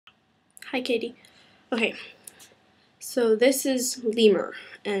Hi, Katie. Okay, so this is Lemur,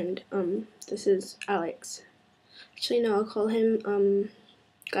 and this is Alex. Actually, no, I'll call him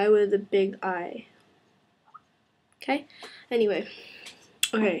guy with a big eye. Okay. Anyway,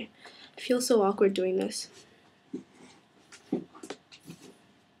 okay. I feel so awkward doing this.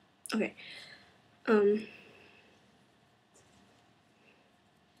 Okay. Hi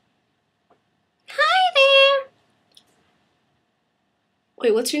there.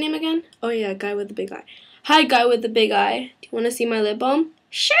 Wait, what's your name again? Oh yeah, guy with the big eye. Hi, guy with the big eye. Do you want to see my lip balm?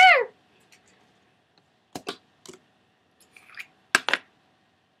 Sure.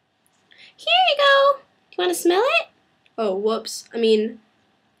 Here you go. Do you want to smell it? Oh, whoops. I mean,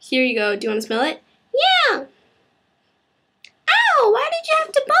 here you go. Do you want to smell it? Yeah. Ow, why did you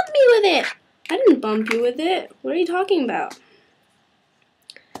have to bump me with it? I didn't bump you with it. What are you talking about?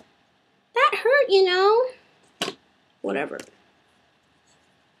 That hurt, you know. Whatever.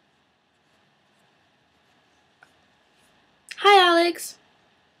 Hi, Alex.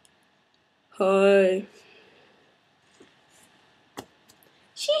 Hi.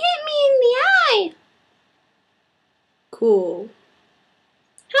 She hit me in the eye. Cool.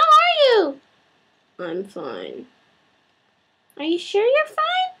 How are you? I'm fine. Are you sure you're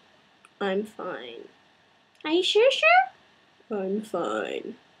fine? I'm fine. Are you sure? I'm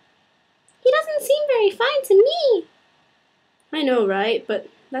fine. He doesn't seem very fine to me. I know, right? But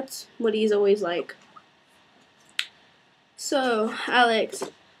that's what he's always like. So, Alex,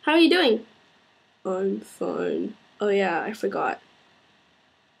 how are you doing? I'm fine. Oh yeah, I forgot.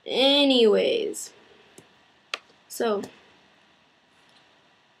 Anyways. So,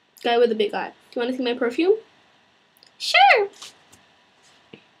 guy with a big eye. Do you want to see my perfume? Sure.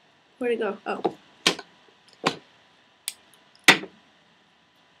 Where'd it go? Oh. Do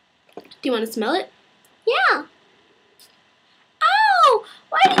you want to smell it? Yeah. Ow!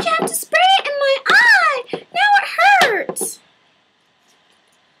 Why did you have to spray it in my eye? Now it hurts.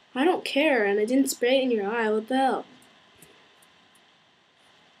 I don't care, and I didn't spray it in your eye. What the hell?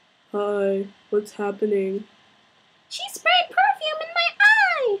 Hi, what's happening? She sprayed perfume in my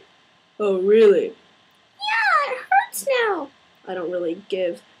eye. Oh, really? Yeah, it hurts now. I don't really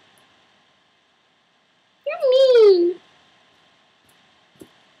give. You're mean.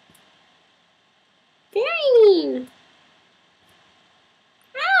 Very mean.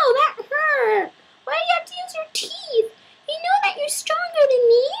 Ow, that hurt. Why do you have to use your teeth? You know that you're stronger than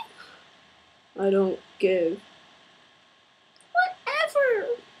me. I don't give. Whatever.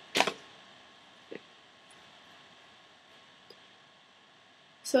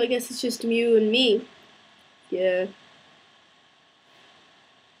 So I guess it's just you and me. Yeah.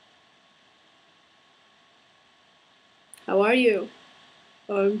 How are you?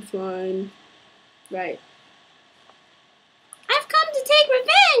 I'm fine. Right. I've come to take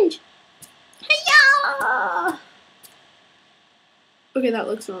revenge! Hi-ya! Okay, that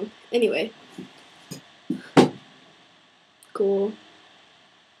looks wrong. Anyway. Cool. Didn't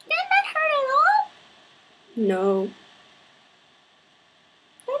that hurt at all? No.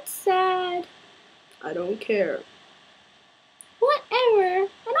 That's sad. I don't care. Whatever. I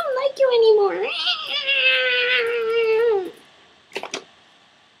don't like you anymore.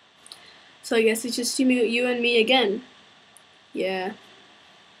 So I guess it's just you and me again. Yeah.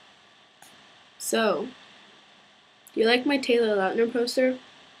 So, do you like my Taylor Lautner poster?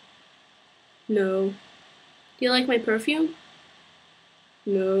 No. Do you like my perfume?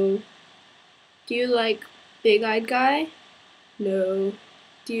 No. Do you like Big-Eyed Guy? No.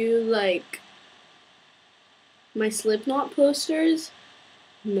 Do you like my Slipknot posters?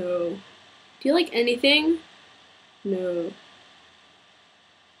 No. Do you like anything? No.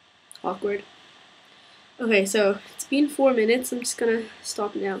 Awkward. Okay, so it's been 4 minutes. I'm just gonna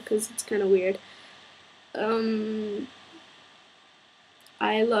stop now because it's kind of weird. I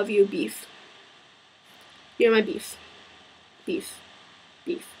love you, beef. You're my beef. Beef.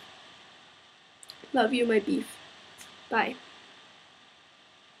 Beef. Love you, my beef. Bye.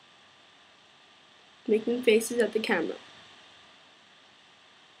 Making faces at the camera.